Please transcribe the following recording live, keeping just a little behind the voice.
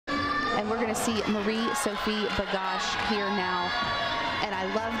And we're going to see Marie-Sophie Boggasch here now. And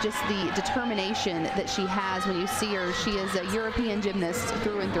I love just the determination that she has when you see her. She is a European gymnast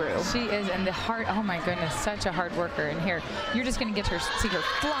through and through. She is, and the heart, oh my goodness, such a hard worker. And here, you're just going to get her, see her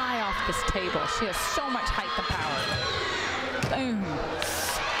fly off this table. She has so much height and power. Boom.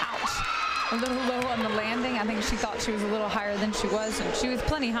 Ouch. A little low on the landing. I think she thought she was a little higher than she was, and she was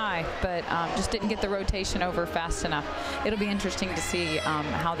plenty high, but just didn't get the rotation over fast enough. It'll be interesting to see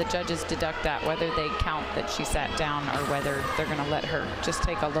how the judges deduct that, whether they count that she sat down or whether they're going to let her just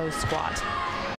take a low squat.